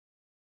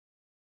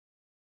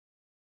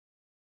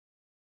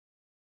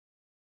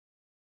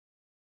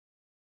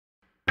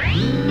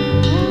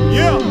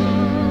Yeah.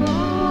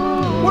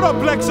 What up,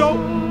 Plexo?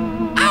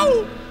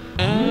 Ow!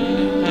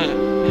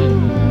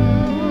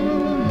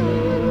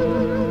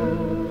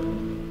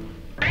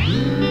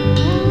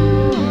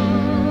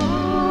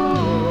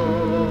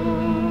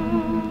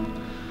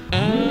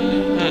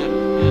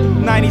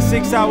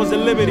 "96 hours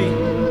of liberty."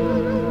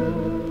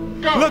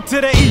 Look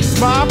to the east,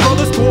 my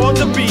brothers towards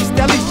the beast.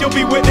 At least you'll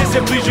be witness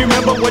and please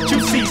remember what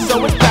you see.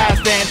 So it's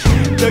past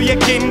and though you're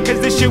kidding, cause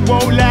this shit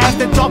won't last.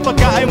 It's all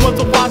forgotten once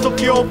a fossil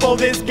fuel for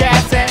this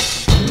gas and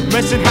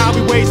messing how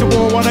we wage the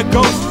war on a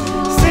ghost.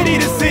 City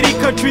to city,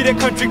 country to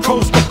country,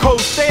 coast to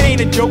coast. It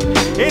ain't a joke,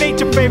 it ain't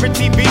your favorite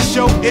TV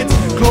show. It's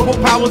global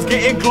powers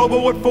getting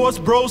global with force,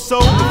 bro. So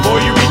before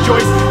you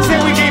rejoice,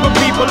 say we gave a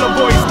people a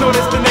voice.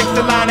 Notice the next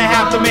in line, I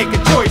have to make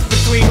a choice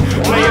between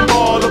playing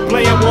ball or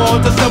playing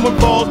wall till someone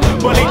falls.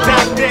 Bully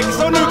tactics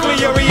or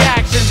nuclear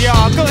reactions,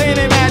 y'all couldn't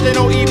imagine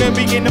or even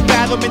begin to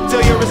fathom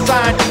until you're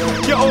assigned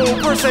your own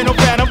personal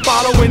phantom,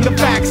 following the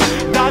facts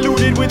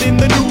diluted within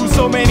the news.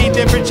 So many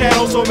different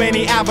channels, so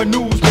many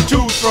avenues to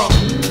choose from.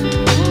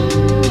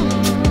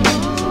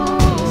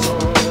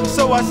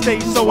 So I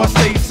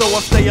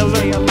stay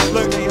alert.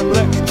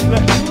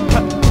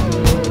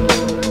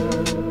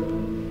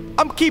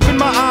 I'm keeping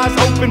my eyes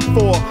open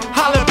for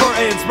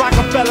Halliburtons,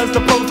 Rockefellers,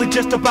 supposedly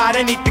just about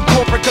anything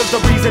corporate. Cause the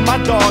reason my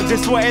dogs are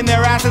sweating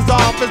their asses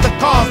off is the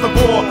cost of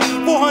war.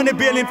 400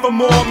 billion for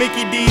more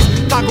Mickey D's,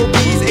 Taco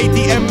B's,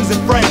 ATMs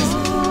and friends.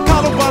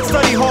 Columbine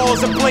study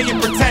halls and play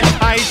and pretend.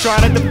 I ain't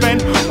trying to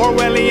defend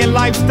Orwellian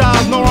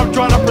lifestyles, nor I'm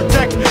trying to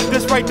protect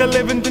this right to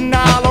live in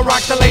denial or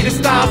rock the latest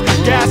styles.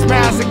 Gas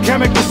masks and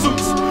chemical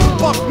suits,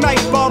 buck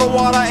knife, bottled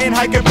water and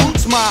hiking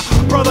boots. My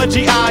brother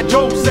G.I.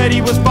 Joe said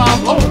he was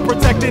 5'0",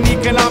 protecting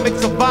economic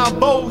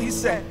survival. He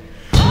said,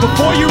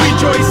 before you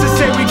rejoice and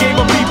say we gave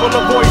a people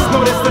a voice,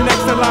 notice the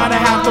next in line I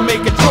have to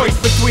make a choice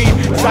between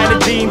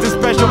sighted jeans and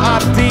special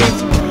ops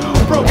teams,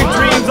 broken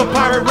dreams or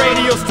pirate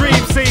radio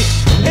streams. See,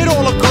 it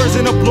all occurs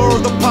in a blur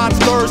of the pot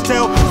slurs.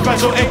 Tell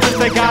special interest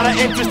they got an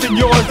interest in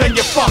yours, then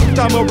you're fucked.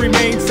 I'ma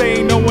remain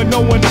sane, no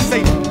one is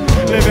safe.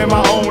 Living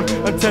my own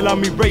until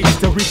I'm erased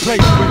to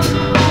replace with.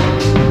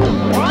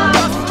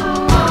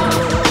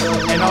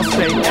 And I'll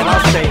stay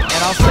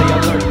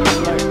alert.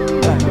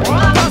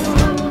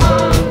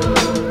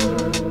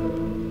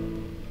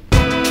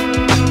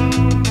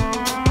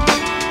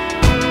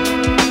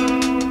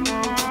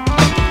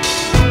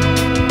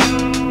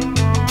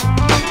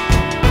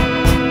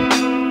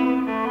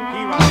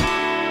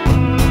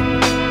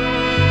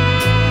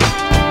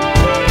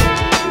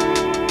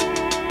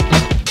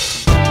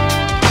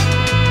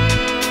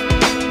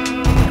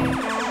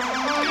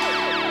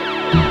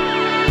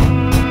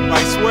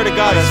 Swear to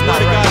God, that's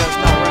not right.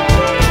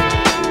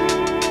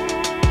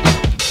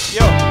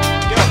 Yo,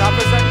 stop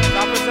for a second.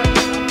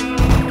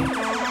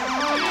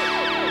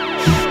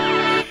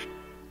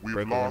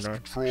 We've lost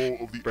control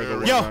of the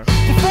air. Yo,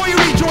 before you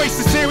rejoice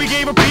and say we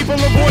gave a people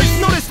a voice,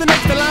 notice the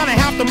next in line I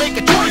have to make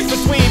a choice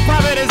between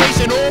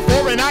privatization or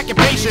foreign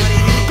occupation,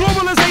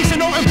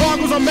 globalization or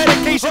embargoes on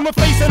medication. We're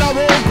facing our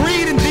own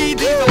greed, indeed.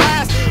 These the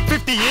last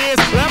 50 years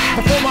left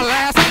before my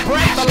last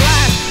breath, the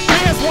last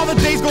dance while the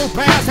days go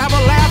past. Have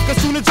a laugh, cause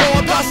soon it's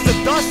all dust to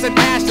dust and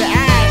ash to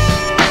ash.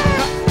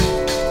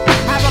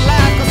 Have a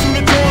laugh, cause soon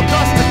it's all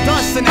dust to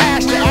dust and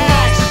ash to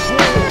ash.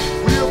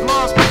 We have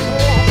lost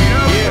control.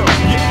 Yeah.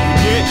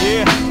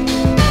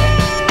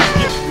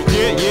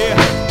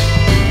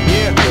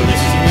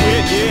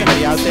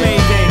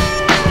 Mayday.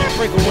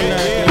 Break a winner,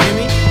 you hear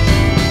me?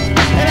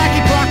 And I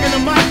keep rocking the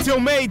mic till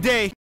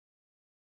Mayday.